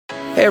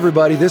Hey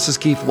everybody, this is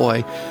Keith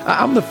Loy.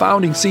 I'm the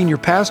founding senior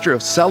pastor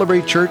of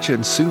Celebrate Church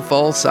in Sioux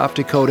Falls, South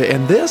Dakota,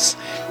 and this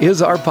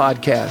is our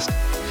podcast.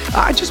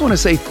 I just want to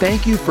say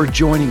thank you for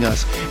joining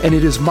us, and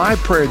it is my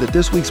prayer that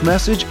this week's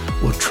message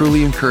will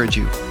truly encourage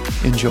you.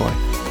 Enjoy.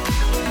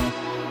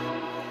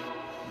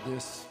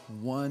 This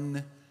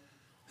one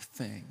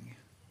thing.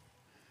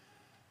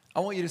 I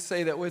want you to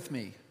say that with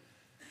me.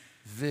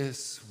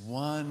 This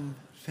one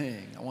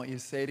thing. I want you to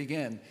say it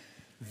again.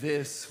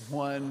 This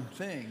one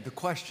thing. The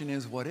question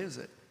is, what is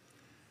it?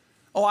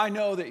 Oh, I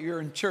know that you're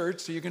in church,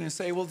 so you're going to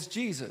say, well, it's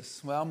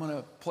Jesus. Well, I'm going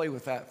to play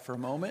with that for a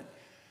moment.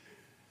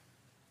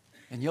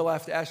 And you'll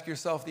have to ask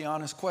yourself the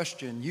honest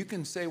question. You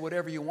can say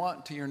whatever you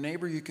want to your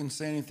neighbor. You can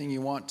say anything you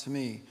want to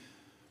me.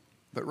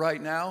 But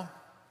right now,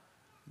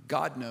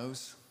 God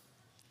knows,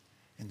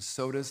 and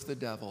so does the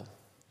devil.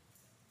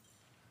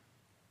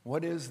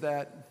 What is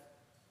that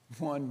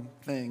one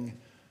thing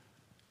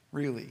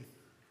really?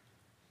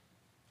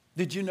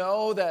 Did you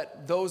know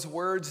that those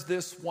words,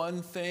 this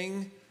one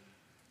thing,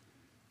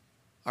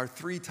 are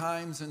 3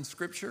 times in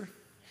Scripture?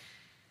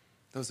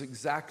 Those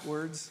exact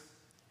words.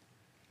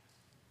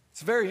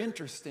 It's very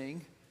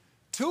interesting.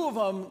 2 of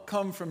them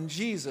come from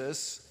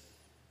Jesus,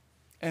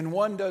 and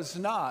 1 does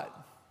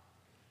not.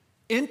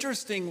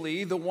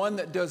 Interestingly, the one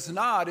that does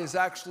not is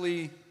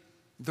actually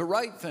the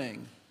right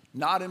thing,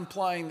 not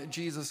implying that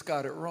Jesus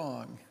got it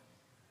wrong.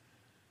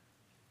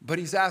 But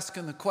he's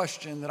asking the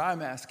question that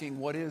I'm asking,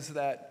 what is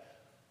that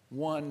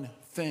one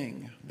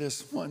thing,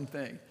 this one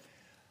thing?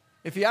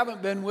 If you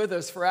haven't been with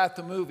us for At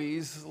the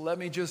Movies, let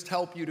me just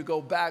help you to go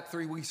back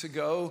 3 weeks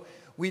ago.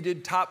 We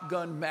did Top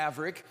Gun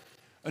Maverick,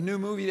 a new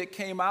movie that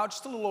came out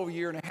just a little over a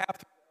year and a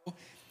half ago,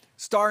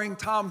 starring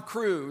Tom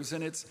Cruise.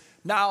 And it's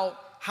now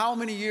how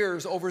many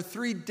years? Over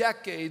 3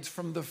 decades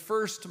from the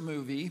first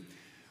movie,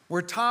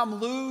 where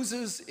Tom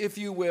loses, if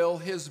you will,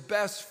 his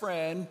best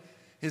friend,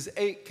 his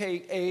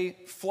AKA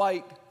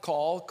flight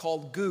call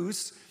called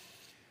Goose.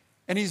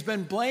 And he's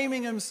been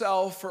blaming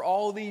himself for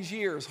all these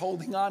years,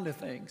 holding on to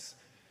things.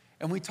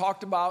 And we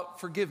talked about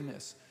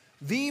forgiveness.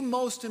 The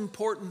most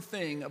important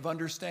thing of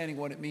understanding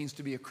what it means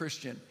to be a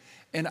Christian.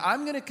 And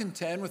I'm going to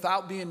contend,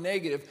 without being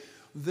negative,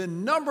 the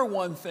number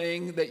one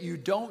thing that you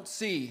don't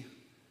see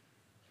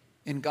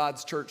in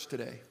God's church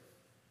today.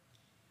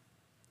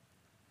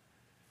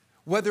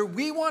 Whether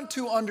we want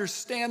to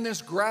understand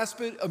this, grasp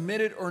it,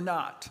 admit it, or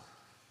not,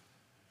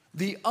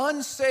 the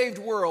unsaved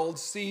world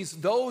sees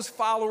those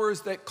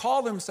followers that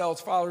call themselves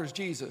followers of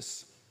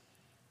Jesus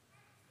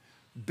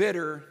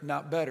bitter,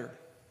 not better.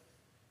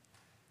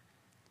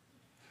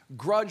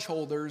 Grudge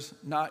holders,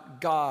 not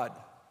God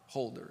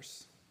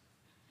holders.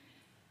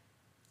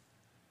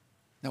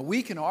 Now,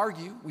 we can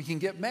argue, we can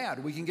get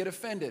mad, we can get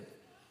offended,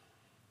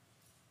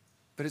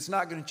 but it's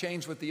not going to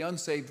change what the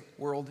unsaved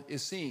world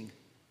is seeing.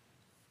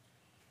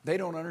 They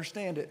don't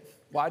understand it.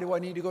 Why do I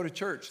need to go to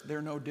church?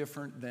 They're no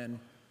different than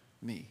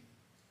me.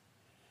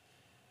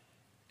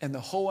 And the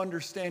whole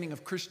understanding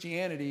of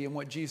Christianity and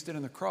what Jesus did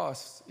on the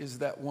cross is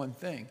that one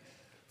thing,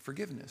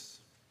 forgiveness.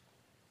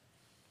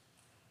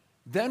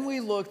 Then we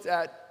looked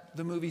at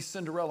the movie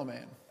Cinderella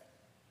Man.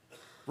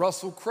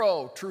 Russell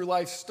Crowe, true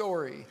life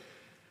story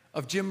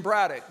of Jim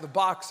Braddock, the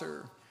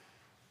boxer,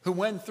 who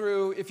went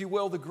through, if you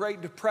will, the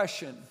Great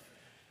Depression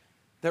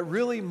that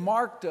really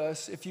marked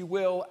us, if you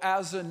will,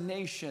 as a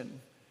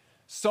nation.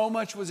 So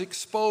much was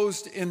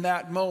exposed in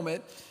that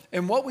moment.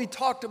 And what we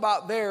talked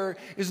about there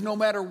is no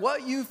matter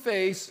what you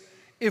face,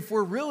 if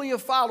we're really a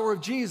follower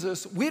of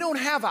Jesus, we don't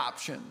have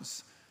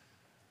options.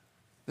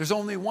 There's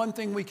only one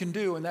thing we can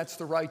do, and that's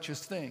the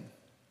righteous thing.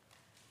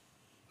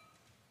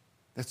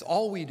 That's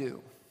all we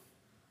do.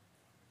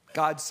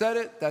 God said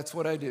it, that's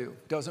what I do.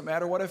 Doesn't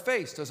matter what I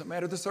face, doesn't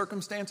matter the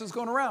circumstances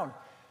going around.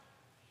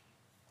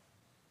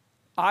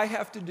 I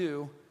have to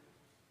do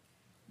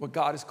what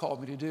God has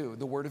called me to do.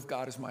 The Word of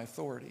God is my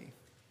authority.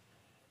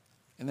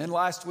 And then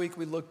last week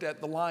we looked at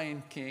The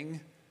Lion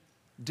King,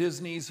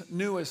 Disney's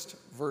newest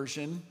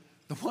version,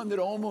 the one that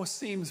almost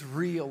seems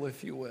real,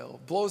 if you will.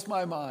 Blows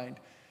my mind.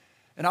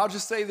 And I'll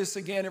just say this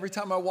again, every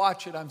time I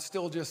watch it, I'm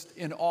still just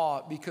in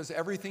awe because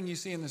everything you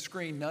see on the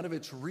screen, none of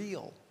it's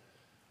real.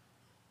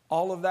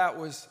 All of that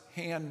was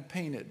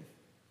hand-painted,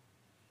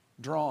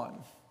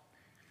 drawn,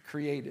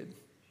 created.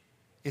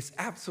 It's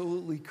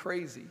absolutely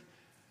crazy.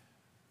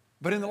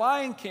 But in The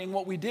Lion King,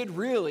 what we did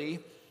really,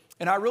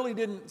 and I really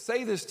didn't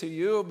say this to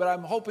you, but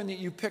I'm hoping that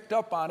you picked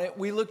up on it.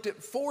 We looked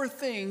at 4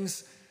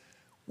 things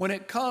when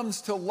it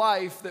comes to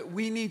life that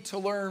we need to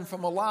learn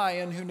from a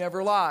lion who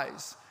never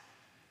lies.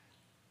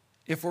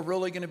 If we're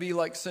really going to be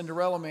like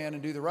Cinderella Man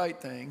and do the right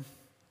thing,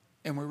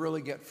 and we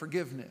really get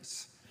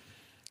forgiveness.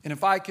 And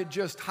if I could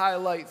just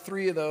highlight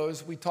 3 of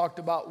those, we talked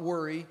about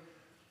worry,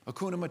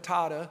 Hakuna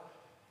Matata,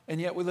 and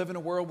yet we live in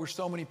a world where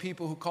so many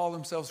people who call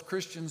themselves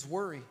Christians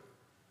worry.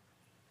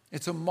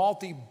 It's a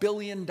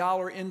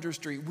multi-billion-dollar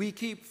industry. We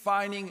keep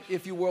finding,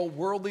 if you will,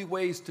 worldly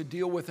ways to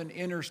deal with an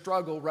inner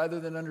struggle rather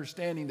than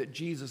understanding that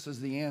Jesus is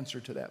the answer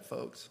to that,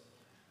 folks.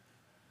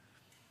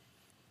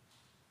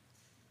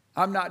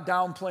 I'm not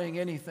downplaying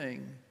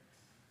anything,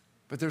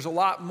 But there's a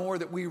lot more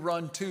that we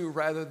run to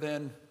rather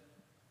than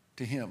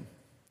to him.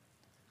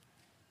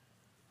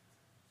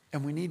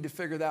 And we need to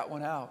figure that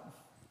one out.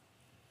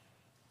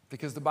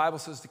 Because the Bible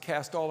says to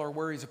cast all our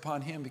worries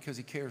upon him because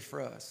he cares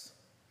for us.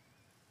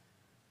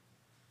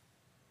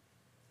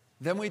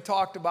 Then we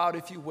talked about,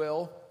 if you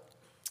will,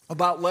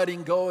 about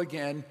letting go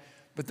again.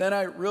 But then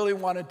I really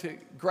wanted to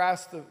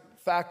grasp the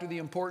fact of the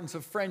importance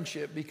of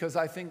friendship, because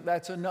I think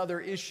that's another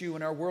issue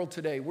in our world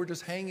today. We're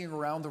just hanging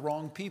around the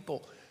wrong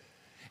people.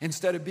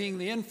 Instead of being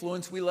the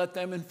influence, we let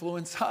them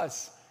influence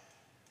us.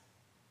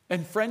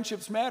 And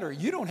friendships matter.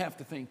 You don't have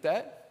to think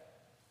that.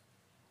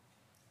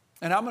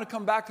 And I'm going to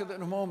come back to that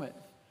in a moment,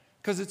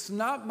 because it's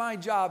not my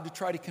job to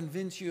try to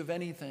convince you of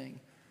anything.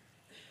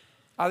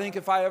 I think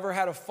if I ever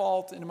had a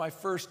fault in my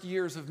first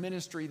years of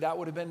ministry, that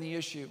would have been the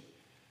issue.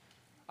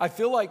 I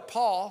feel like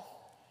Paul.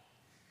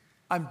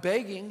 I'm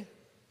begging,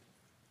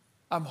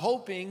 I'm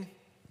hoping,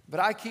 but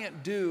I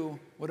can't do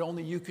what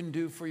only you can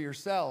do for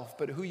yourself.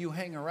 But who you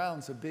hang around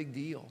is a big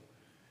deal.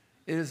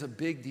 It is a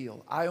big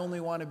deal. I only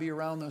want to be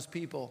around those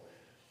people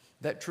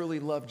that truly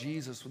love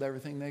Jesus with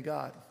everything they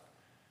got.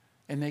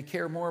 And they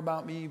care more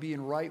about me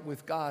being right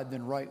with God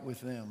than right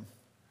with them.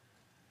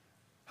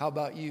 How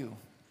about you?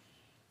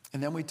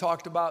 And then we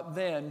talked about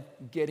then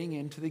getting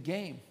into the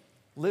game,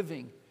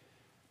 living.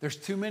 There's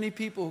too many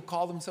people who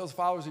call themselves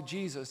followers of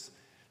Jesus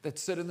that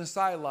sit in the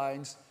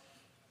sidelines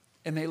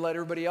and they let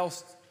everybody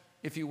else,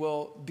 if you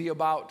will, be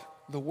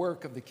about the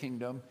work of the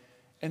kingdom.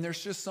 And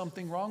there's just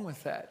something wrong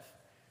with that.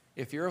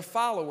 If you're a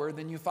follower,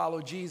 then you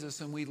follow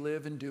Jesus, and we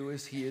live and do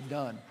as he had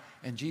done.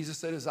 And Jesus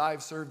said, as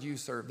I've served, you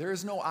serve. There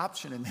is no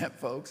option in that,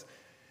 folks.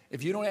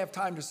 If you don't have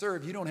time to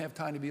serve, you don't have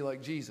time to be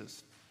like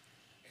Jesus.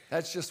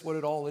 That's just what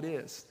it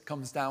is,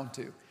 comes down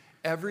to.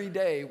 Every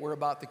day we're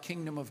about the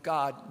kingdom of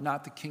God,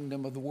 not the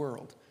kingdom of the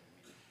world.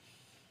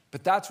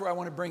 But that's where I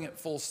want to bring it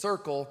full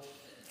circle,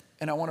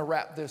 and I want to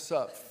wrap this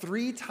up.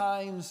 3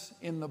 times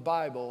in the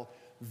Bible,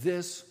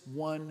 this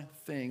one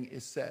thing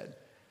is said.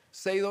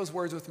 Say those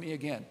words with me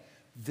again.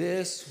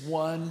 This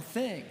one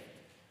thing.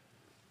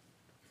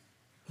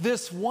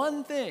 This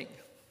one thing.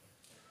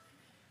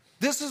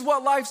 This is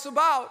what life's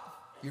about.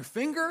 Your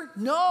finger?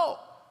 No.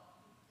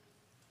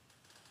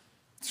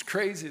 It's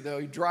crazy, though.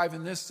 You drive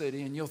in this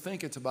city, and you'll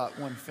think it's about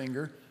one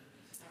finger.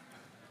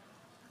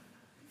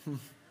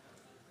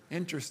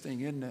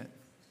 Interesting, isn't it?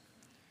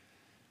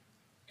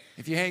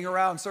 If you hang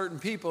around certain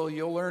people,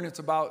 you'll learn it's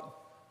about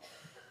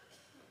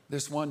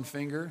this one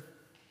finger.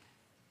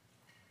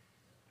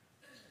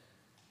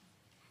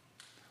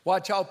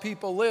 Watch how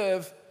people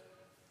live.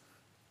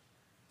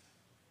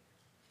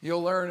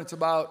 You'll learn it's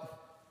about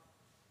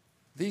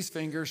these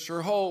fingers.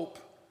 Sure hope.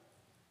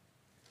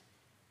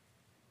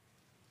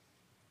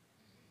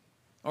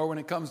 Or when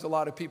it comes to a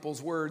lot of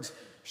people's words,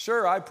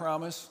 sure, I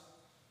promise.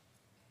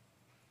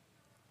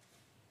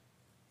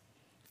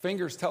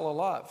 Fingers tell a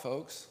lot,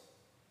 folks.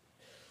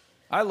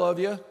 I love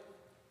you.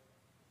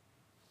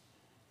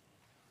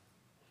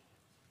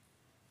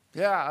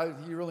 Yeah,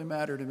 you really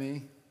matter to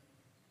me.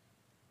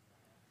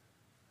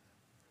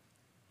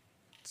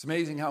 It's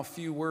amazing how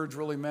few words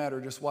really matter.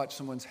 Just watch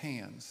someone's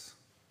hands.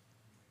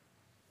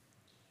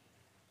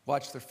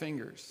 Watch their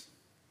fingers.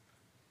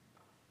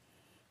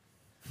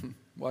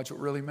 Watch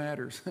what really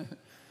matters.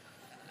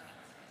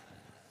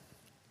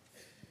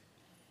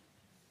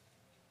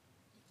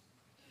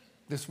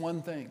 This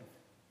one thing.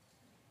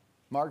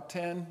 Mark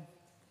 10,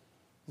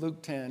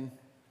 Luke 10,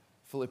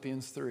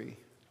 Philippians 3.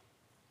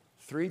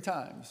 3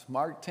 times.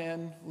 Mark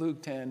 10,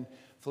 Luke 10,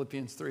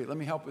 Philippians 3. Let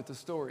me help with the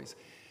stories.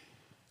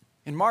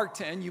 In Mark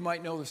 10, you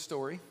might know the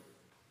story.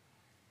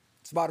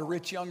 It's about a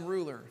rich young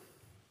ruler.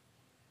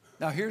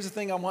 Now, here's the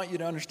thing I want you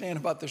to understand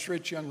about this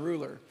rich young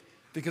ruler,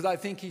 because I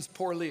think he's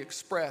poorly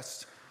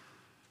expressed.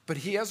 But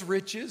he has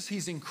riches.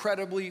 He's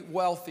incredibly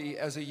wealthy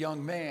as a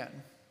young man.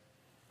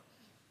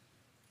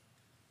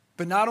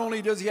 But not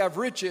only does he have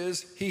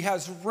riches, he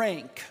has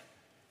rank.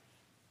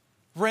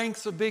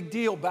 Rank's a big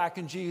deal back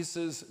in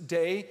Jesus'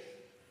 day.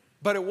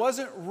 But it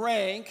wasn't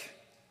rank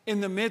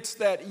in the midst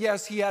that,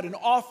 yes, he had an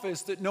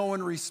office that no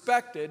one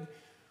respected.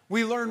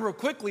 We learn real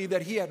quickly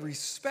that he had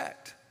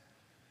respect.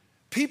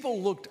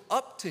 People looked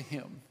up to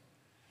him.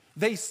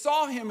 They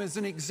saw him as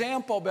an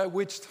example by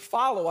which to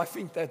follow. I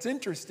think that's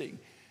interesting.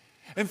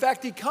 In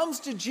fact, he comes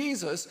to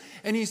Jesus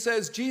and he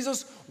says,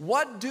 Jesus,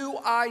 what do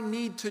I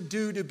need to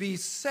do to be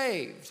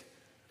saved?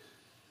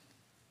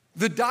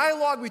 The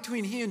dialogue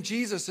between he and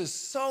Jesus is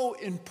so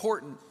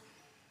important.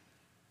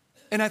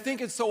 And I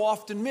think it's so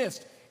often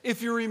missed.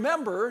 If you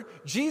remember,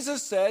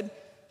 Jesus said,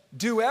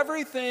 do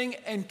everything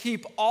and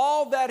keep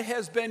all that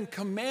has been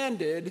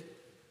commanded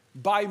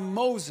by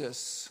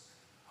Moses.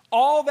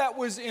 All that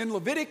was in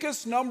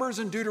Leviticus, Numbers,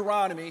 and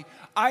Deuteronomy.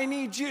 I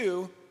need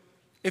you,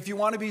 if you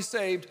want to be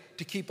saved,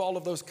 to keep all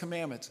of those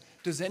commandments.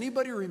 Does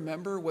anybody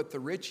remember what the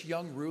rich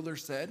young ruler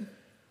said?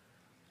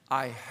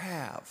 I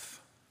have.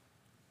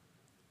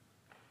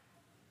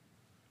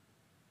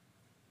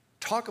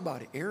 Talk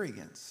about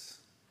arrogance,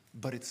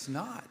 but it's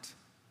not.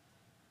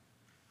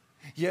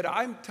 Yet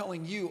I'm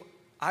telling you,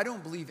 I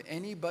don't believe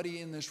anybody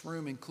in this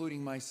room,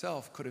 including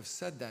myself, could have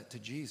said that to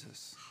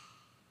Jesus.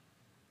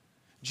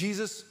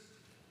 Jesus,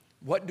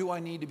 what do I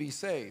need to be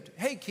saved?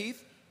 Hey,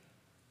 Keith,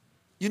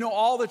 you know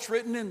all that's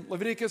written in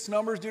Leviticus,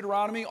 Numbers,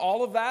 Deuteronomy,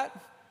 all of that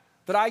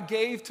I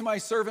gave to my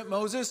servant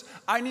Moses?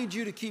 I need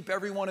you to keep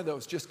every one of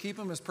those. Just keep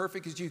them as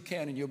perfect as you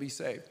can and you'll be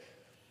saved.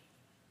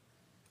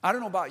 I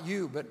don't know about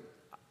you, but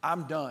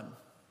I'm done.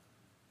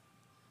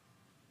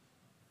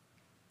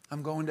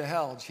 I'm going to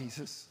hell,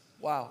 Jesus.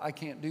 Wow, I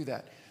can't do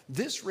that.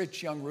 This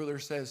rich young ruler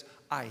says,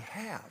 I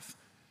have.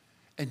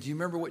 And do you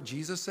remember what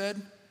Jesus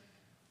said?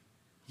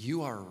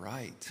 You are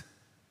right.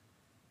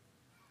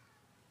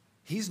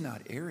 He's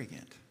not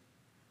arrogant.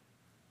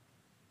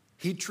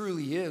 He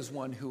truly is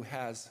one who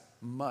has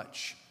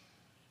much.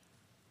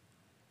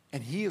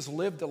 And he has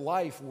lived a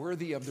life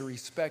worthy of the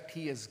respect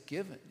he has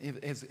given,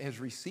 has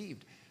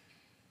received.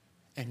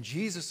 And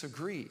Jesus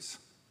agrees.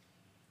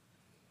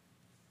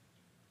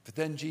 But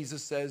then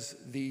Jesus says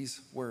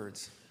these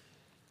words,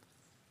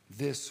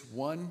 this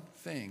one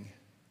thing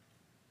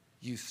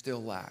you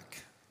still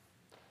lack.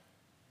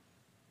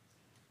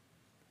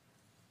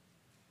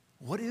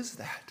 What is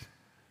that?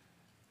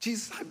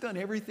 Jesus, I've done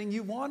everything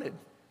you wanted.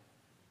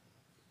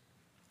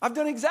 I've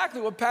done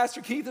exactly what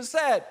Pastor Keith has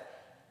said.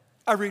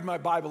 I read my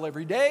Bible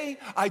every day.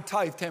 I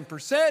tithe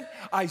 10%.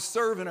 I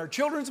serve in our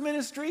children's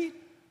ministry.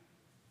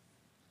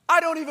 I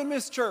don't even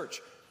miss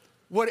church.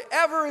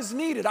 Whatever is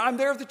needed, I'm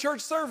there at the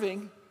church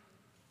serving.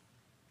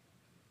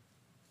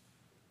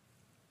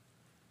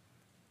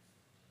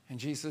 And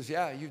Jesus says,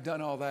 yeah, you've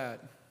done all that.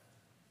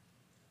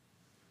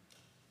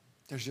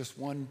 There's just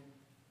one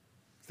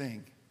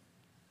thing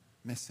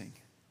missing.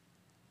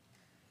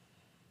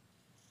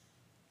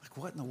 Like,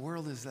 what in the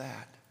world is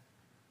that?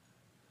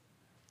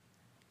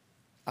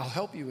 I'll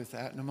help you with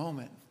that in a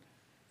moment.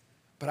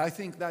 But I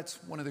think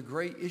that's one of the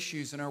great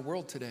issues in our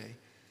world today.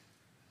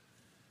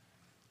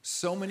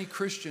 So many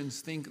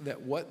Christians think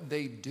that what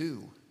they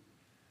do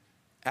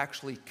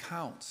actually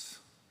counts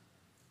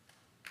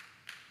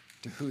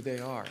to who they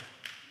are.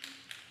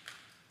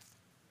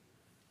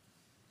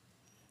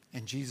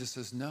 And Jesus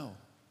says, no.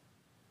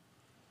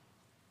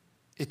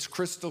 It's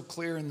crystal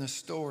clear in the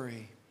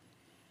story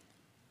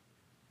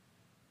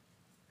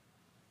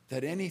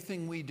that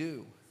anything we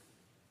do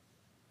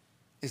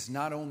is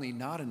not only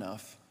not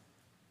enough,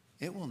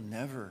 it will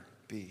never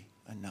be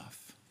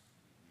enough.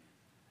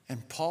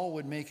 And Paul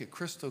would make it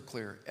crystal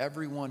clear,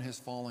 everyone has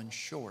fallen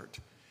short,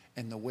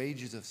 and the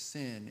wages of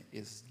sin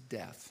is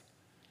death.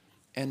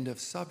 End of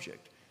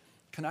subject.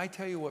 Can I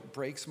tell you what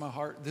breaks my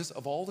heart? This,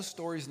 of all the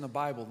stories in the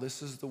Bible,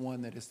 this is the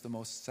one that is the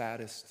most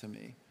saddest to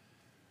me.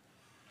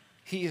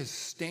 He is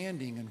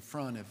standing in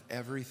front of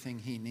everything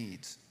he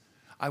needs.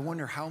 I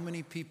wonder how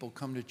many people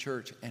come to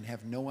church and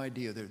have no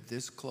idea they're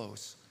this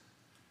close,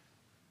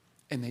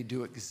 and they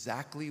do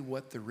exactly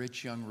what the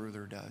rich young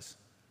ruler does.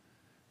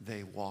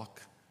 They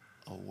walk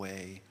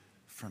away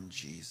from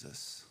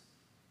Jesus.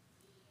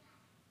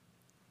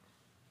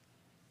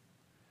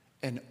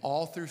 And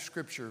all through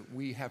Scripture,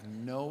 we have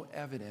no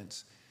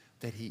evidence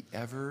that he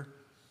ever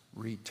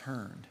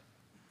returned.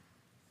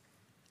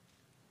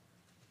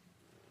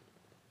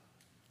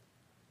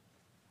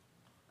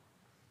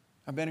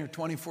 I've been here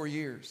 24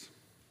 years.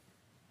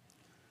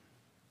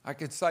 I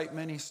could cite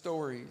many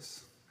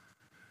stories.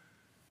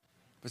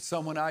 But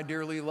someone I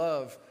dearly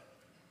love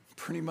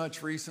pretty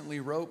much recently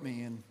wrote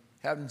me, and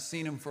haven't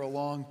seen him for a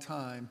long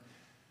time.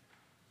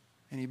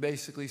 And he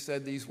basically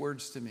said these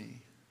words to me.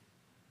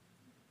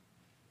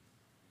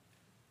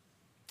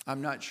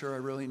 I'm not sure I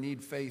really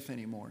need faith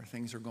anymore.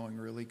 Things are going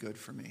really good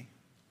for me.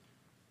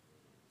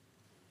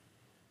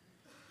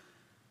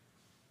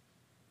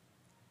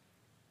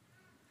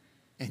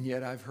 And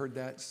yet I've heard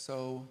that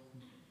so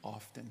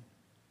often.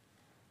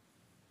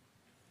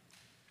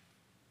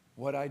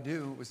 What I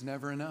do was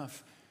never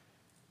enough.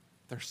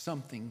 There's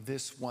something,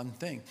 this one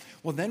thing.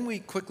 Well, then we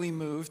quickly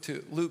move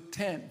to Luke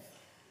 10.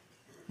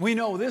 We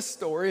know this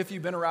story, if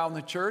you've been around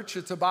the church.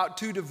 It's about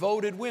two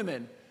devoted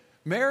women,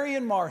 Mary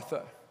and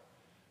Martha.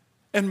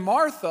 And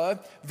Martha,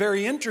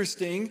 very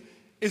interesting,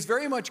 is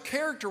very much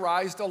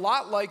characterized a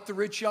lot like the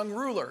rich young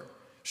ruler.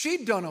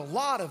 She'd done a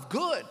lot of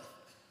good.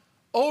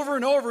 Over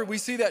and over, we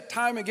see that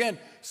time again.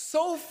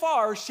 So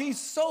far, she's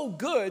so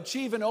good,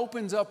 she even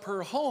opens up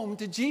her home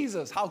to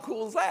Jesus. How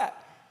cool is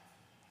that?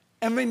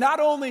 I mean, not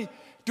only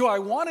do I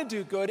want to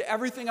do good,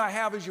 everything I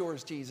have is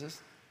yours,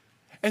 Jesus.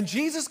 And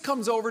Jesus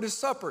comes over to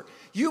supper.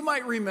 You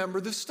might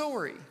remember the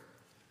story.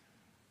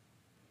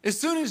 As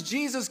soon as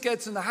Jesus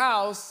gets in the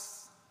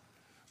house,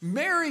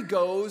 Mary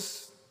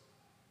goes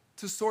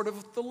to sort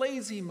of the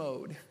lazy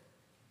mode.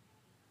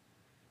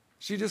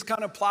 She just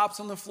kind of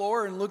plops on the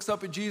floor and looks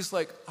up at Jesus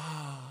like,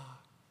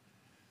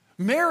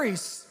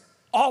 Mary's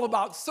all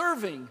about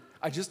serving.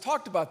 I just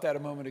talked about that a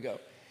moment ago.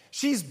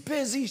 She's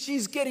busy.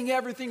 She's getting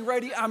everything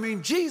ready. I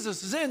mean,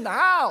 Jesus is in the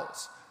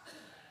house.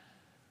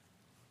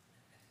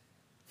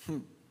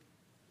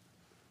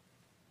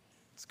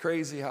 It's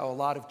crazy how a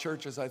lot of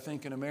churches, I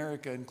think, in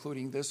America,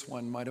 including this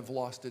one, might have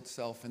lost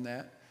itself in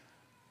that.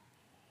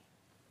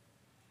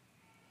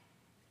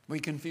 We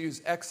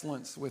confuse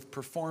excellence with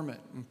performance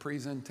and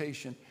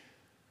presentation.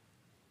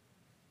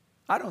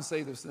 I don't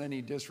say this with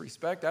any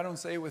disrespect. I don't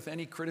say it with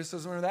any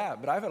criticism or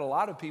that. But I've had a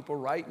lot of people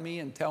write me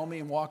and tell me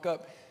and walk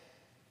up,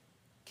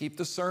 keep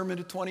the sermon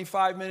to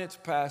 25 minutes,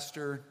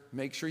 Pastor.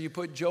 Make sure you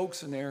put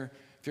jokes in there.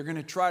 If you're going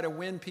to try to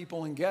win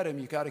people and get them,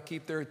 you got to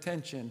keep their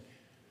attention.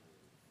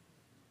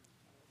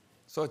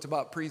 So it's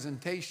about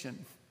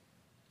presentation.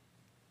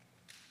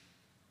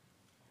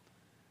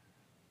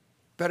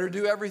 Better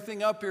do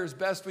everything up here as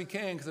best we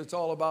can because it's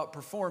all about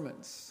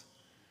performance.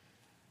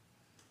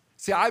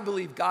 See, I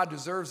believe God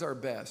deserves our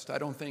best. I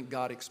don't think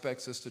God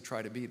expects us to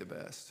try to be the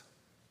best.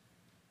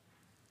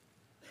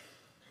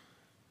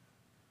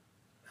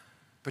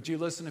 But you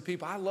listen to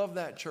people, I love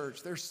that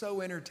church. They're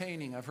so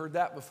entertaining. I've heard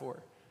that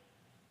before.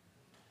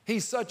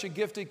 He's such a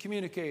gifted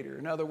communicator.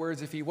 In other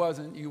words, if he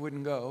wasn't, you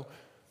wouldn't go.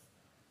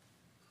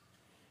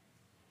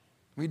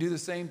 We do the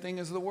same thing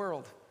as the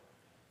world.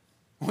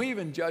 We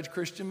even judge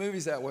Christian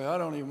movies that way. I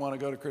don't even want to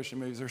go to Christian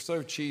movies. They're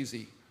so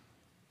cheesy.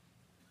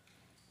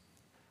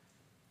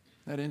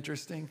 Isn't that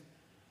interesting?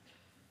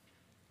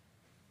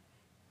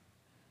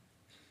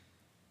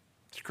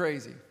 It's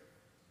crazy.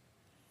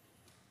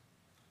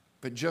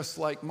 But just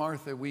like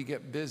Martha, we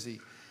get busy.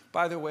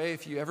 By the way,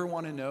 if you ever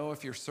want to know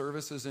if your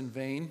service is in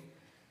vain,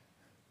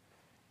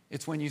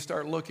 it's when you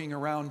start looking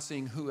around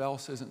seeing who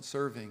else isn't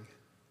serving.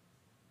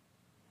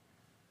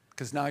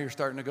 Because now you're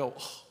starting to go,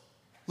 oh,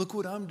 look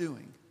what I'm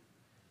doing.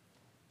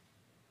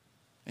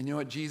 And you know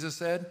what Jesus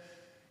said?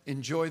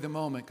 Enjoy the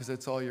moment because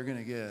that's all you're going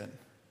to get.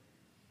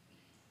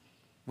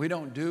 We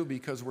don't do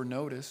because we're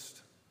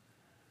noticed.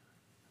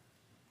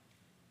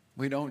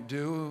 We don't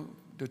do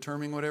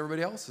determining what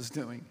everybody else is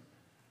doing.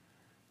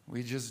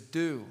 We just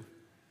do.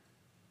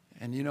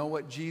 And you know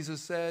what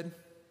Jesus said?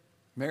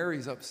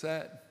 Mary's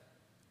upset.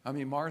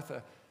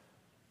 Martha.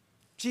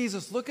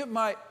 Jesus, look at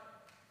my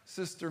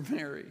sister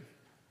Mary.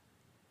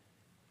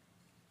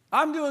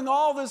 I'm doing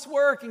all this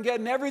work and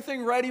getting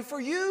everything ready for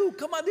you.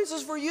 Come on, this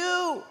is for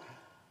you.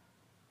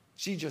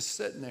 She's just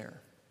sitting there.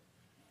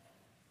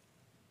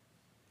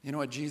 You know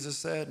what Jesus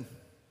said?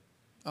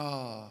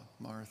 Ah,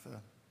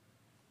 Martha,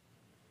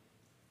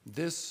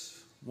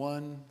 this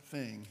one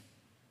thing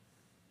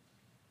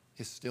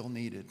is still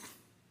needed.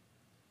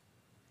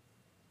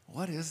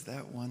 What is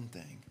that one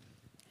thing?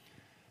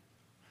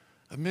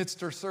 Amidst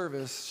her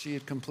service, she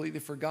had completely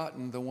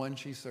forgotten the one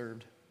she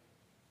served.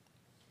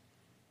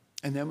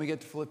 And then we get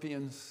to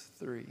Philippians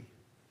 3.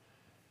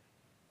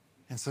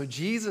 And so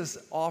Jesus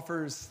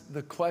offers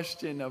the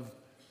question of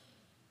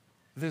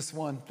this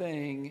one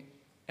thing,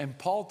 and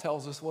Paul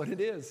tells us what it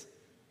is.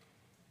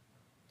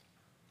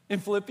 In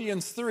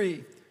Philippians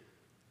 3,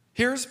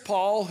 here's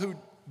Paul who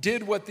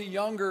did what the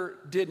younger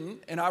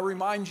didn't, and I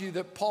remind you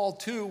that Paul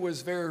too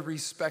was very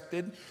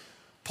respected.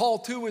 Paul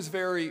too was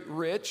very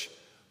rich.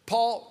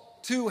 Paul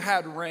too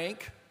had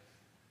rank,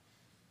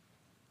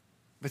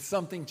 but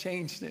something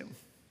changed him.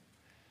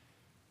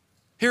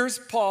 Here's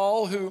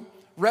Paul who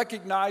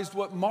recognized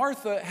what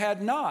Martha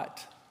had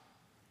not.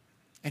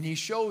 And he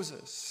shows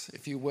us,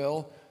 if you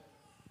will,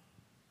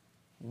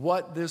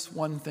 what this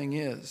one thing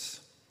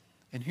is.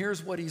 And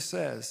here's what he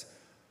says.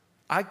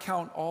 I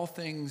count all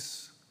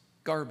things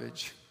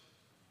garbage.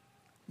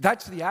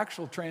 That's the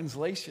actual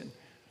translation.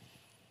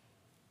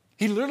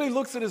 He literally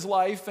looks at his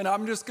life, and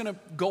I'm just going to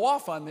go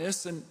off on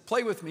this and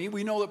play with me.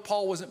 We know that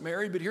Paul wasn't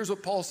married, but here's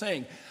what Paul's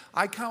saying.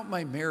 I count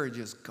my marriage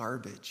as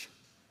garbage.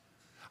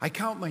 I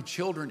count my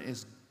children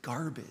as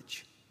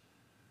garbage.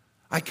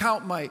 I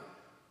count my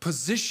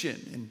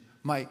position and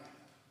my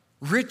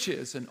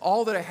riches and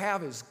all that I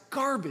have as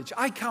garbage.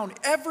 I count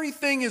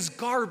everything as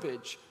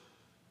garbage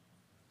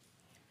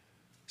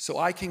so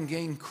I can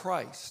gain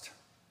Christ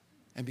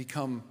and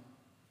become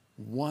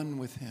one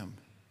with him.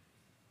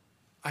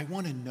 I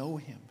want to know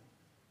him.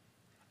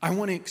 I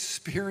want to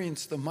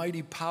experience the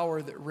mighty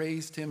power that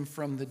raised him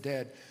from the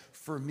dead.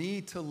 For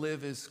me to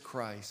live is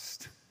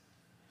Christ,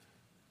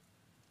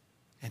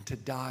 and to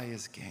die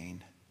is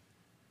gain.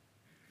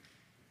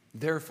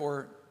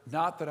 Therefore,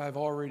 not that I've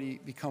already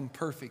become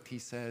perfect, he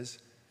says,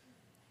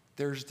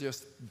 there's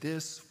just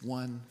this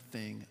one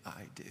thing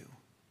I do.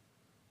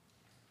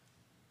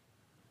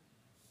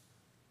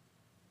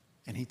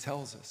 And he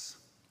tells us,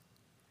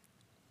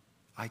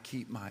 I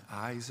keep my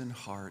eyes and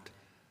heart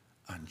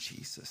on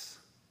Jesus.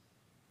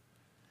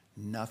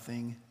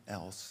 Nothing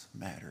else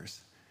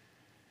matters.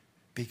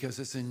 Because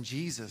it's in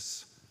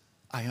Jesus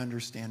I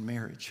understand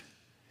marriage.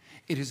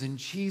 It is in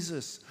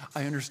Jesus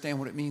I understand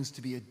what it means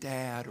to be a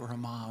dad or a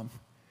mom.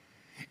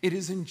 It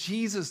is in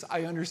Jesus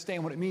I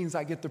understand what it means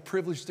I get the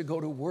privilege to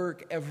go to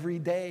work every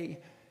day.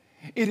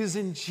 It is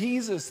in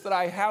Jesus that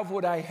I have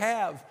what I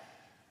have.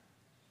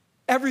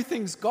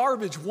 Everything's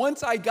garbage.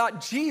 Once I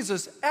got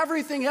Jesus,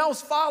 everything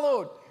else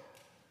followed.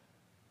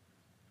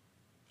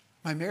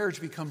 My marriage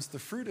becomes the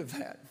fruit of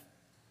that.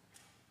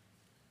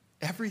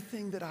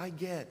 Everything that I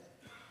get,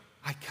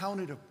 I count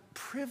it a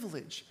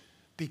privilege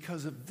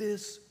because of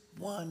this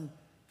one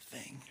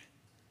thing.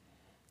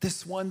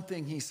 This one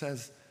thing, he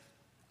says,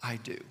 I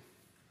do.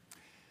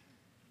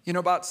 You know,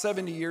 about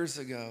 70 years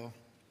ago,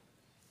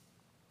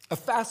 A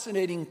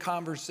fascinating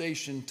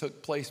conversation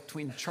took place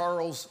between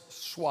Charles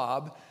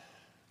Schwab.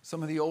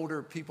 Some of the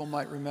older people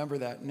might remember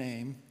that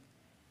name.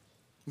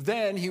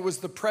 Then he was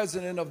the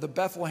president of the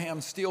Bethlehem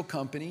Steel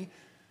Company.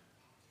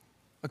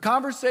 A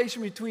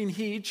conversation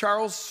between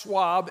Charles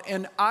Schwab,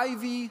 and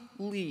Ivy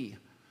Lee,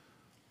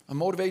 a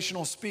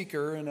motivational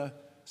speaker and a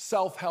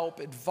self-help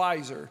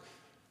advisor.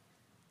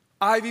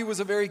 Ivy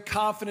was a very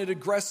confident,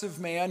 aggressive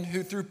man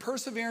who, through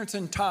perseverance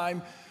and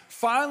time,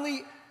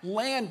 finally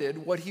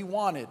landed what he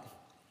wanted: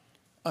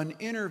 an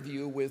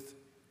interview with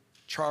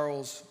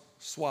Charles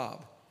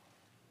Schwab.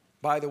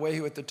 By the way,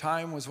 who at the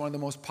time was one of the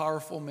most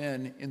powerful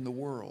men in the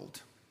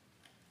world.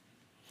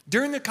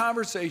 During the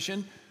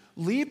conversation,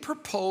 Lee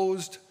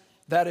proposed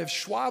that if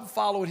Schwab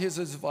followed his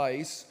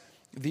advice,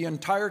 the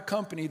entire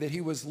company that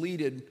he was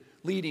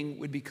leading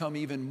would become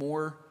even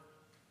more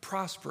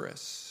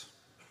prosperous.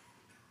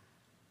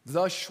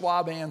 Thus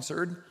Schwab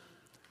answered,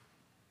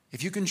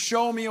 "If you can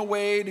show me a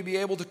way to be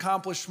able to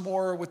accomplish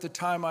more with the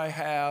time I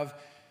have,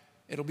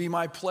 it'll be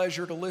my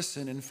pleasure to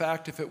listen. In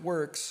fact, if it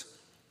works,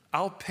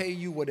 I'll pay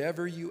you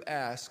whatever you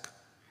ask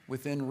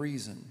within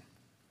reason."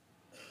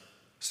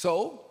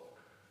 So,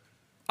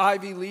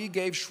 Ivy Lee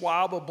gave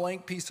Schwab a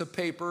blank piece of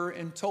paper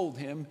and told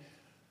him,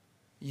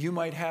 "You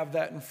might have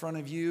that in front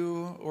of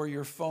you or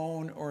your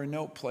phone or a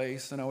note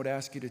place, and I would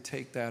ask you to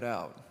take that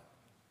out.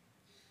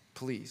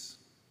 Please,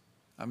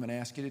 I'm going to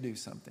ask you to do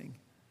something.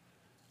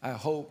 I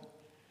hope,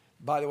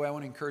 by the way, I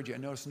want to encourage you. I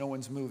notice no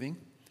one's moving,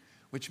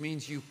 which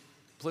means you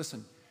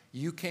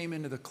came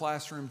into the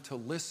classroom to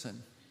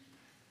listen,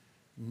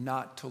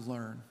 not to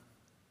learn.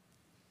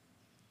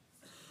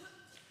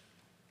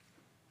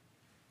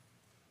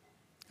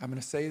 I'm going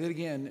to say that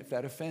again. If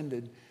that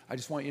offended, I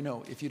just want you to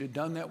know, if you'd have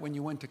done that when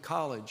you went to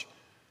college,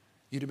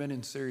 you'd have been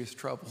in serious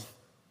trouble.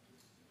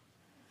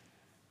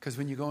 Because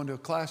when you go into a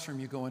classroom,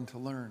 you go in to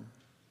learn.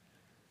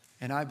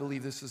 And I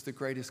believe this is the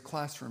greatest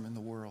classroom in the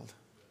world.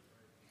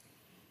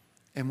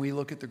 And we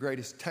look at the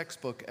greatest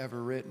textbook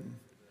ever written.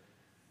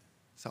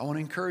 So I want to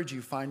encourage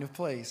you, find a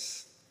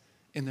place.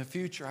 In the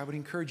future, I would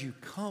encourage you,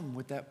 come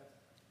with that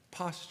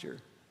posture.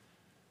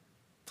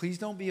 Please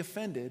don't be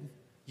offended.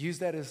 Use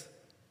that as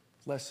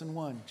lesson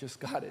 1. Just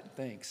got it.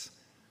 Thanks.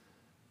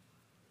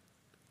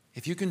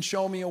 If you can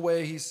show me a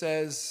way, he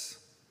says,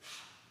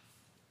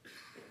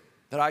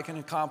 that I can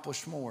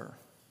accomplish more,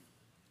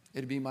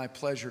 it'd be my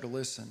pleasure to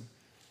listen.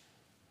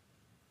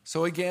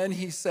 So again,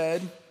 he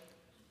said,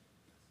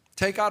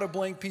 take out a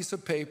blank piece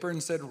of paper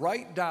and said,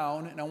 write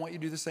down, and I want you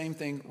to do the same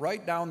thing,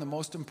 write down the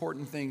most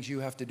important things you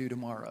have to do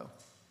tomorrow.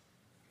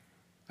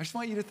 I just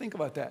want you to think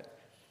about that.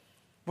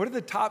 What are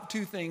the top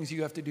 2 things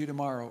you have to do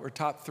tomorrow, or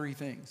top 3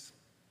 things?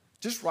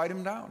 Just write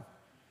them down.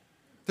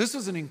 This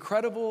was an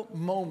incredible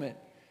moment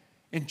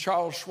in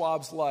Charles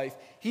Schwab's life.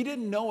 He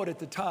didn't know it at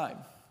the time.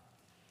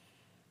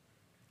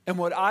 And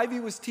what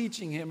Ivy was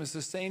teaching him is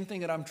the same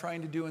thing that I'm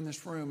trying to do in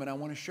this room, and I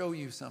want to show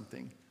you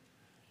something.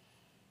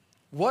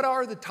 What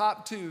are the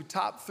top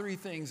 3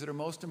 things that are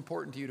most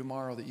important to you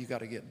tomorrow that you got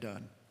to get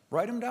done?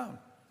 Write them down.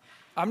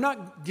 I'm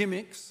not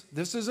gimmicks.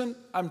 This isn't,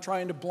 I'm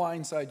trying to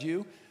blindside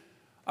you.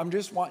 I'm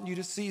just wanting you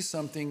to see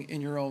something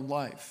in your own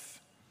life.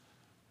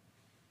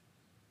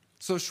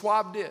 So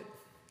Schwab did.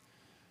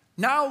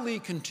 Now, Lee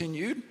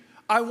continued,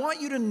 I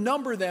want you to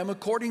number them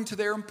according to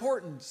their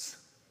importance.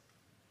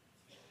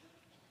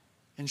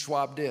 And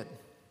Schwab did.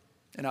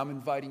 And I'm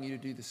inviting you to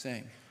do the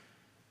same.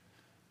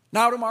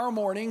 Now, tomorrow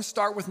morning,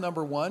 start with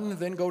number 1,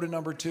 then go to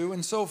number 2,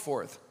 and so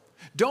forth.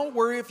 Don't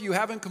worry if you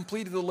haven't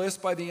completed the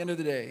list by the end of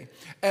the day.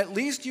 At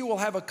least you will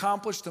have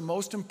accomplished the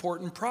most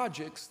important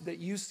projects that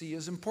you see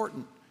as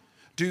important.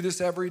 Do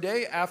this every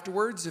day.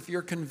 Afterwards, if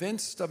you're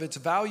convinced of its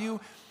value,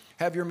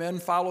 have your men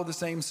follow the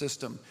same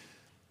system.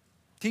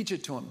 Teach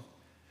it to them.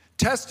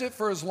 Test it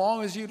for as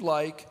long as you'd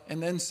like,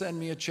 and then send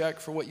me a check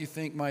for what you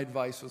think my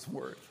advice was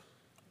worth.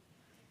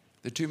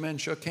 The 2 men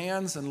shook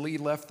hands, and Lee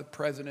left the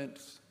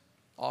president's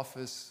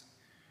office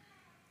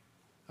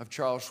of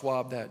Charles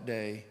Schwab that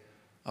day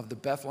of the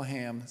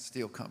Bethlehem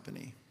Steel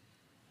Company.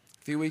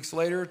 A few weeks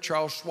later,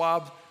 Charles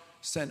Schwab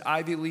sent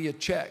Ivy Lee a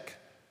check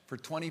for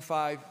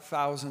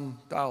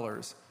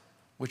 $25,000,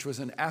 which was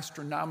an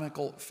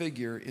astronomical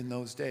figure in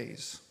those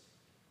days.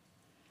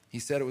 He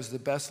said it was the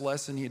best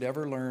lesson he'd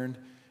ever learned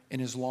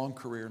in his long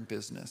career in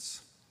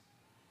business.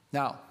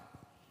 Now,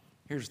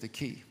 here's the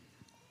key.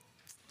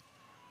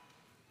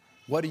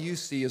 What do you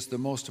see as the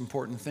most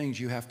important things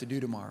you have to do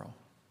tomorrow?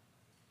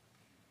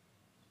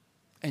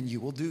 And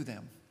you will do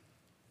them.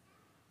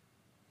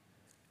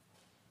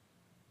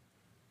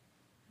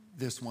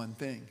 This one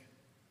thing.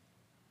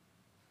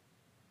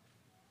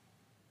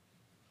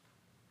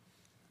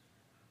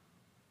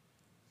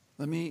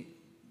 Let me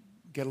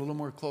get a little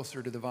more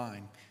closer to the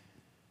vine.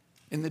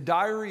 In the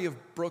diary of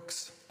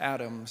Brooks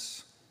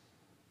Adams,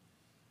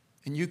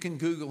 and you can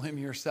Google him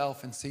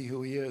yourself and see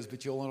who he is,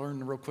 but you'll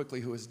learn real quickly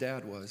who his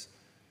dad was.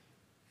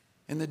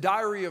 In the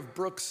diary of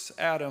Brooks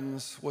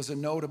Adams was a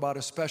note about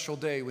a special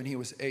day when he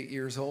was 8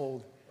 years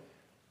old.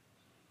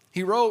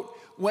 He wrote,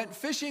 "Went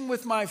fishing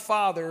with my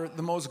father,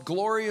 the most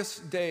glorious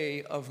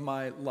day of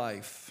my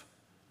life.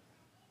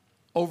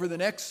 Over the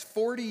next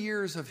 40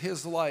 years of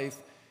his life,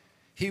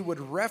 he would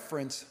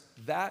reference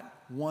that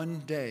one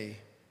day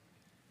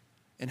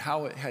and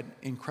how it had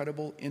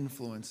incredible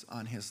influence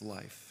on his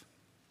life.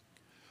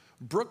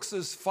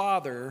 Brooks's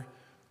father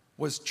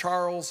was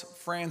Charles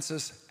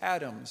Francis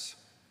Adams,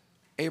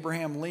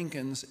 Abraham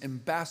Lincoln's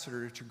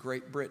ambassador to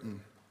Great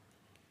Britain.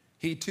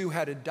 He too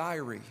had a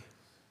diary.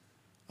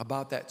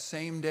 About that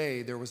same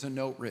day, there was a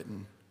note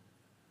written,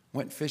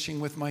 "Went fishing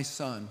with my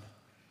son,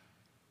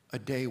 a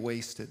day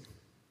wasted."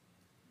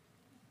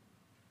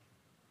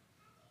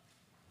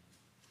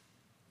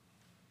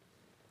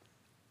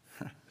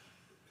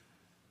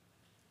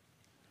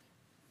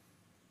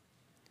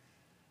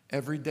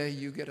 Every day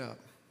you get up,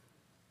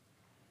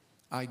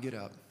 I get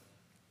up.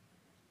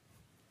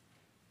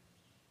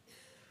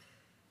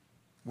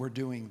 We're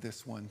doing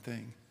this one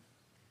thing.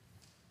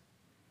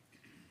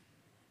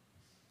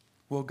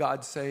 Will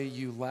God say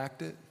you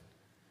lacked it?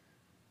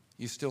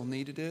 You still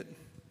needed it?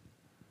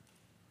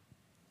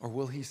 Or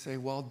will he say,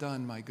 "Well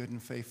done, my good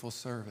and faithful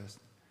servant"?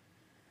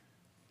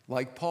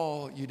 Like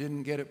Paul, you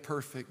didn't get it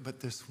perfect, but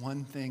this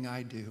one thing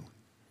I do.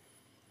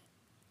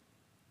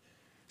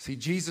 See,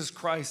 Jesus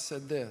Christ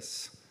said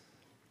this,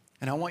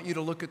 and I want you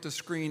to look at the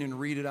screen and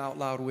read it out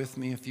loud with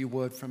me, if you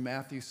would, from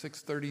Matthew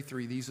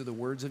 6:33. These are the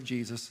words of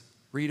Jesus.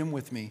 Read them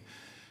with me.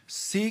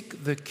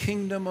 "Seek the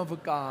kingdom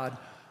of God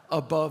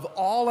above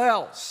all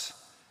else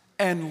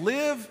and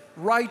live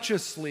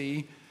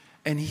righteously,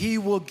 and he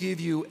will give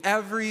you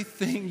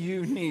everything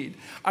you need."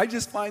 I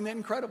just find that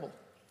incredible.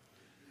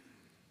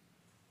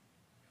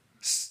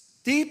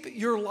 Steep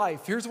your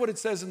life. Here's what it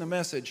says in the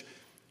Message,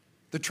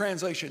 the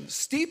translation.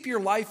 Steep your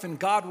life in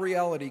God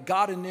reality,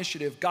 God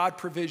initiative, God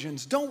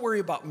provisions. Don't worry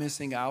about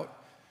missing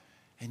out,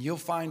 and you'll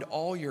find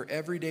all your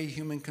everyday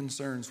human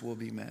concerns will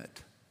be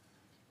met.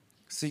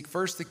 Seek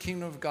first the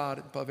kingdom of God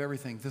above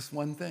everything. This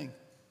one thing.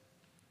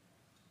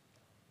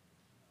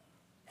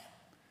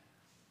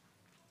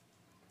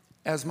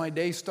 As my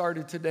day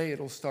started today,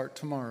 it'll start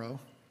tomorrow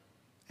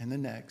and the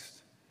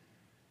next,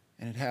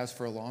 and it has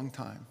for a long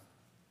time.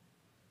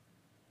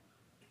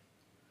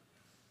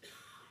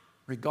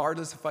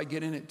 Regardless if I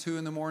get in at 2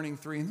 in the morning,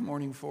 3 in the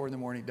morning, 4 in the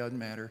morning, doesn't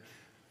matter.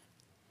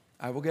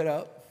 I will get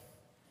up.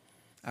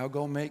 I'll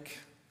go make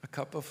a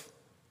cup of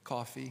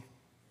coffee.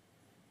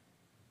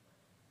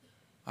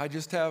 I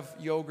just have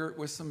yogurt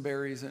with some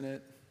berries in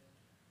it.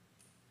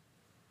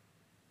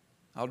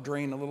 I'll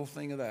drain a little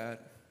thing of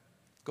that.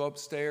 Go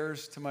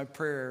upstairs to my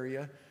prayer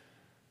area,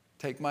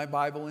 take my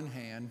Bible in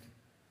hand,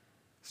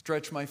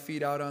 stretch my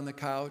feet out on the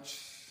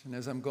couch, and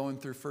as I'm going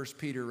through 1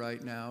 Peter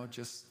right now,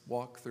 just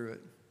walk through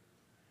it.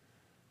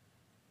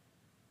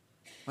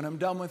 When I'm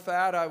done with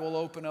that, I will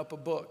open up a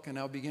book and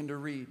I'll begin to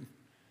read.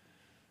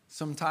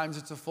 Sometimes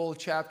it's a full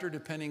chapter,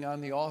 depending on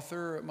the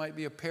author. It might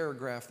be a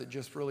paragraph that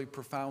just really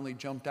profoundly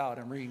jumped out.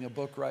 I'm reading a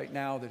book right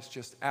now that's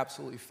just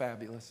absolutely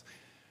fabulous.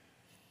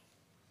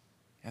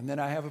 And then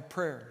I have a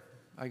prayer.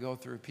 I go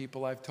through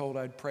people I've told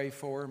I'd pray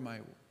for,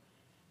 my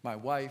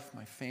wife,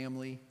 my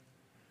family.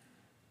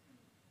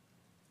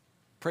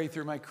 Pray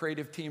through my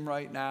creative team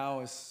right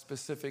now, as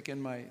specific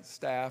in my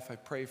staff. I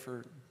pray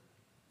for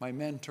my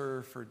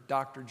mentor, for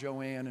Dr.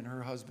 Joanne and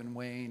her husband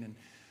Wayne, and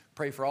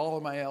pray for all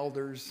of my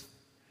elders.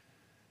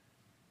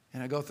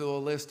 And I go through a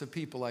list of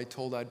people I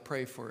told I'd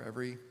pray for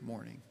every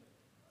morning.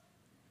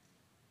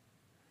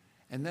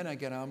 And then I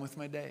get on with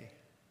my day,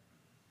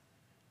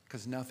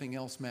 because nothing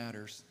else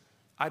matters.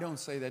 I don't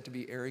say that to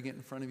be arrogant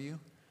in front of you.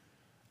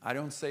 I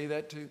don't say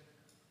that to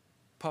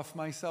puff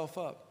myself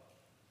up.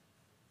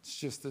 It's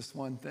just this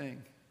one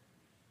thing.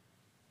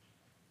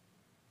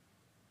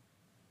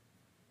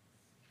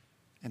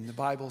 And the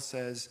Bible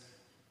says,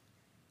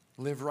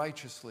 live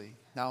righteously.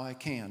 Now I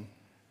can.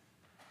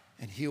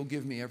 And he'll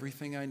give me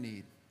everything I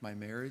need. My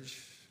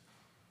marriage,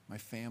 my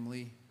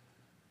family,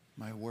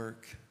 my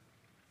work,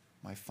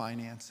 my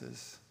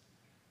finances,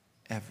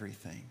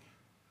 everything.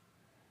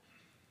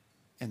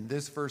 And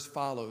this verse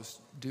follows,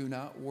 do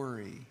not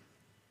worry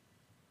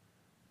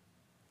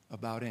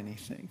about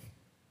anything.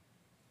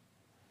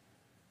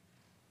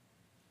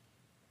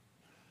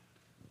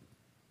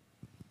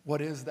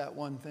 What is that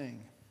one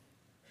thing?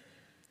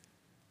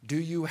 Do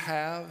you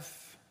have,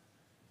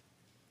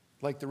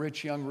 like the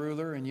rich young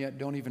ruler, and yet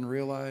don't even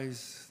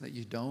realize that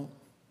you don't?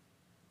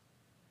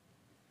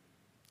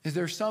 Is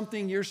there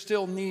something you're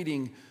still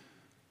needing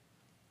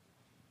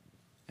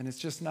and it's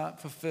just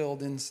not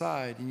fulfilled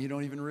inside and you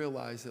don't even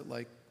realize it,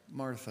 like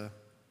Martha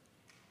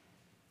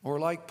or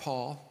like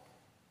Paul?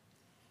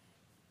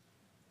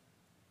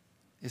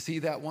 Is he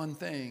that one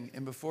thing?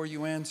 And before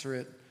you answer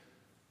it,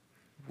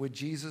 would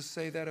Jesus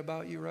say that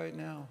about you right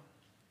now?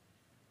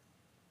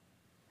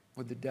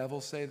 Would the devil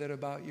say that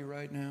about you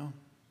right now?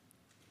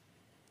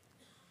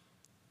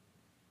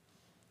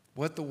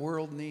 What the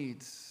world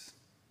needs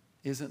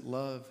isn't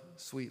love,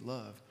 sweet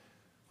love.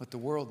 What the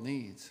world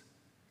needs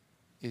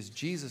is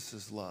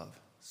Jesus' love,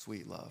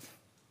 sweet love.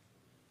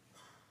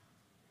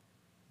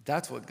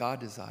 That's what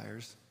God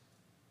desires.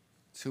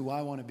 It's who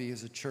I want to be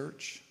as a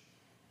church.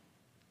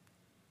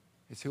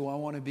 It's who I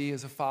want to be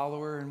as a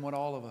follower, and what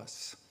all of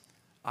us.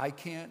 I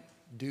can't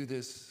do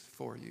this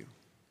for you.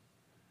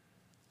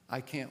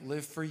 I can't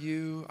live for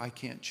you. I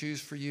can't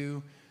choose for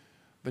you.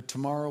 But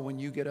tomorrow when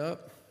you get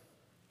up,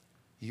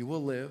 you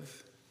will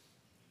live,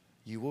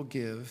 you will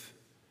give,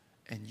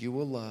 and you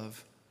will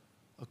love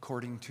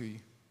according to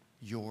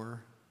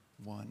your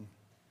one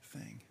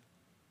thing.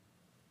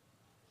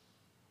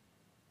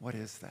 What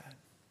is that?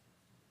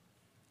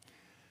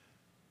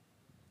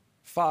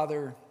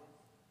 Father,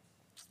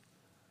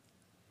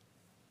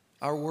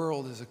 our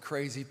world is a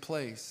crazy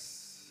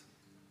place.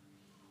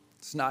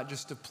 It's not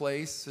just a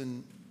place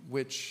in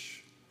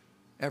which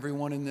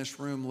everyone in this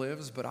room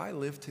lives, but I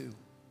live too.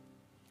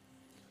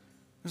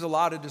 There's a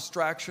lot of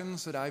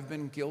distractions that I've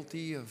been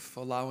guilty of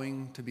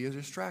allowing to be a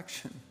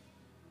distraction.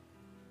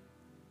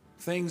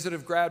 Things that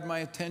have grabbed my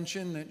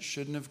attention that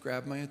shouldn't have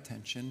grabbed my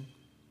attention.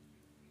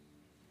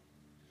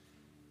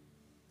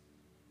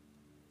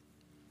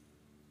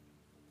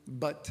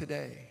 But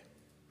today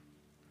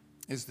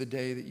is the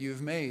day that you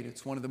have made.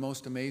 It's one of the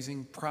most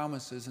amazing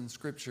promises in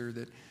Scripture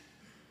that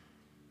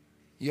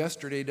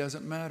yesterday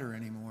doesn't matter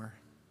anymore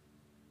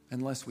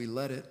unless we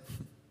let it.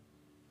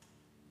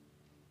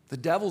 The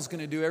devil's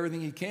going to do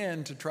everything he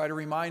can to try to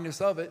remind us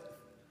of it,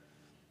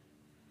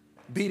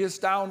 beat us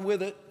down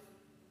with it.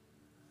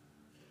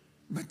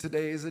 But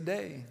today is a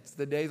day. It's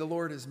the day the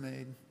Lord has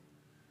made.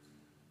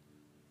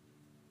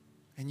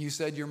 And you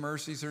said your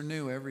mercies are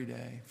new every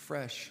day,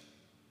 fresh.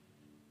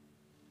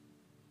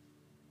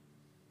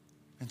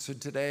 And so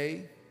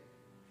today,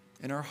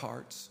 in our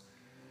hearts,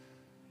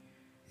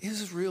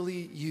 is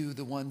really you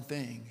the one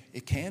thing?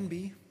 It can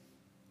be.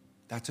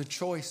 That's a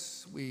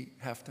choice we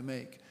have to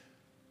make.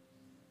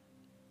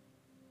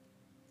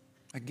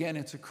 Again,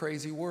 it's a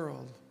crazy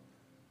world.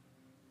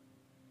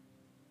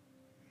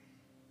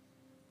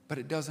 But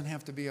it doesn't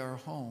have to be our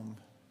home.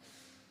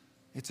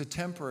 It's a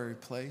temporary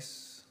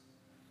place.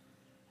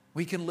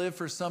 We can live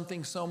for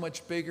something so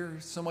much bigger,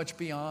 so much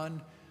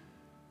beyond.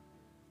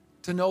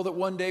 To know that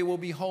one day we'll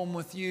be home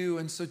with you.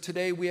 And so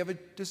today we have a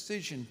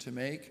decision to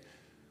make.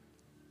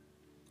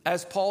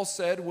 As Paul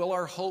said, will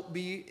our hope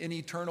be in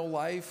eternal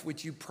life,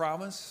 which you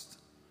promised?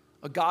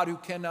 A God who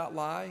cannot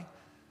lie?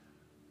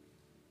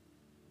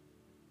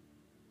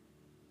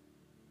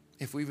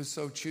 If we would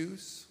so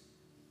choose.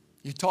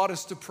 You taught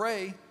us to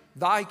pray,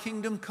 thy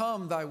kingdom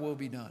come, thy will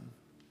be done.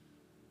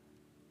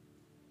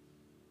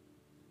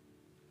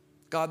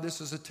 God,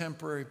 this is a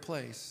temporary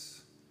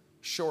place,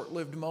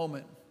 short-lived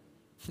moment.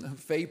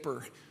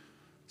 Vapor,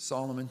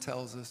 Solomon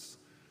tells us.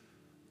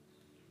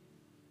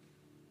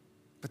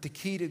 But the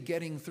key to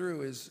getting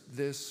through is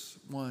this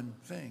one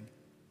thing.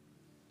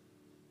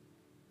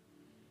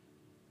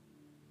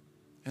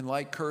 And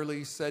like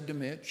Curly said to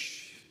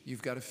Mitch,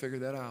 you've got to figure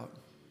that out.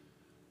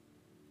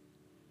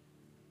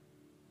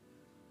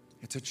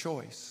 It's a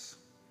choice.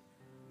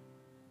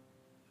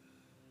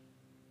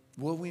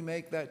 Will we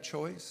make that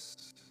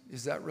choice?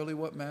 Is that really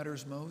what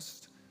matters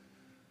most?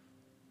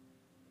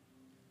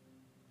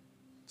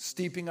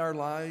 Steeping our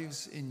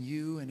lives in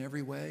you in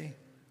every way,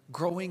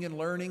 growing and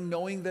learning,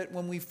 knowing that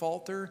when we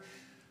falter,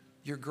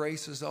 your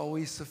grace is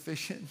always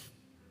sufficient.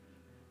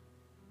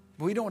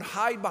 We don't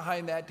hide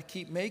behind that to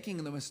keep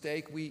making the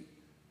mistake. We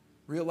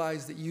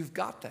realize that you've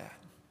got that.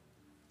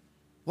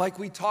 Like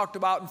we talked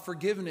about in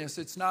forgiveness,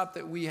 it's not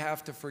that we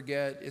have to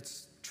forget,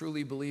 it's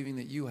truly believing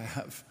that you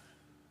have.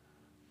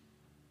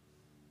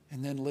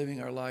 And then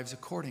living our lives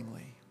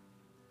accordingly.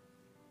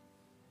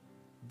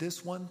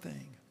 This one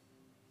thing.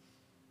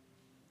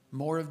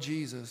 More of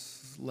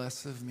Jesus,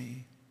 less of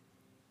me.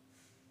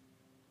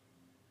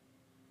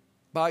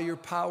 By your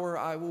power,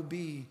 I will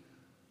be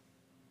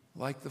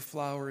like the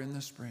flower in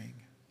the spring,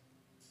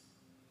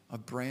 a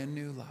brand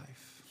new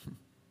life.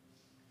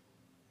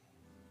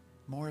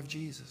 More of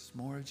Jesus,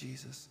 more of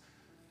Jesus.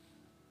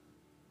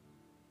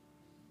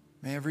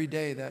 May every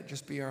day that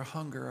just be our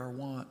hunger, our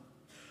want.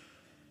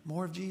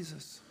 More of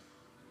Jesus.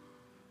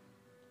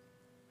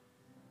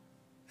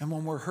 And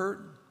when we're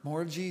hurt,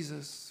 more of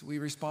Jesus, we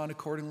respond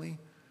accordingly.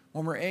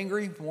 When we're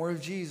angry, more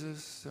of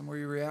Jesus, and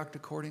we react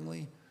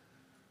accordingly.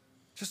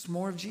 Just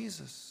more of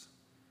Jesus.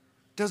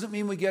 Doesn't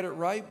mean we get it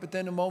right, but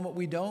then the moment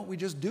we don't, we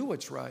just do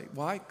what's right.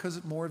 Why? Because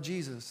it's more of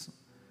Jesus.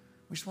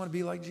 We just want to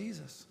be like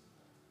Jesus.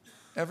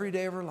 Every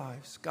day of our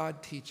lives,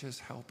 God teach us,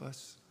 help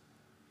us.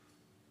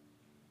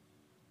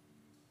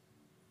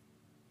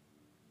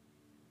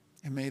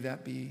 And may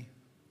that be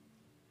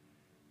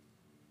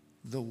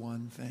the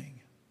one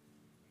thing.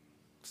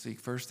 Seek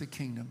first the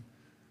kingdom.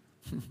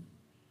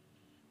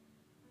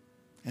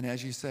 And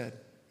as you said,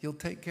 he'll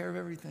take care of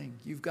everything.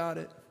 You've got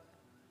it.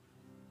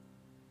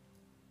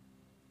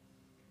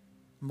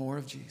 More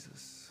of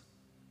Jesus.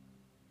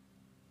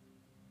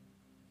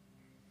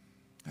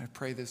 I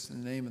pray this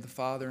in the name of the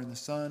Father and the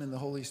Son and the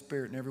Holy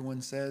Spirit. And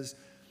everyone says,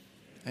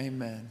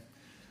 amen.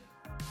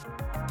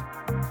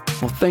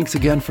 Well, thanks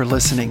again for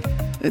listening.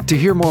 To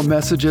hear more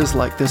messages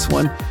like this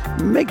one,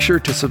 make sure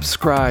to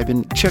subscribe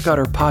and check out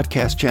our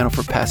podcast channel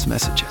for past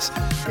messages.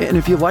 And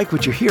if you like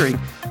what you're hearing,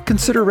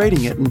 consider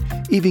rating it and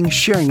even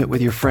sharing it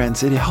with your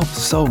friends. It helps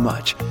so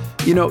much.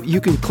 You know,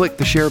 you can click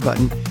the share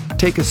button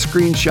take a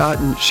screenshot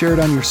and share it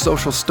on your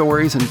social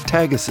stories and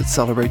tag us at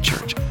Celebrate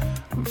Church.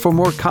 For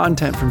more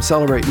content from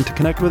Celebrate and to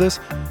connect with us,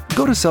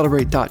 go to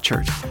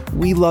celebrate.church.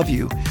 We love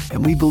you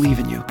and we believe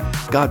in you.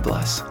 God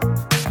bless.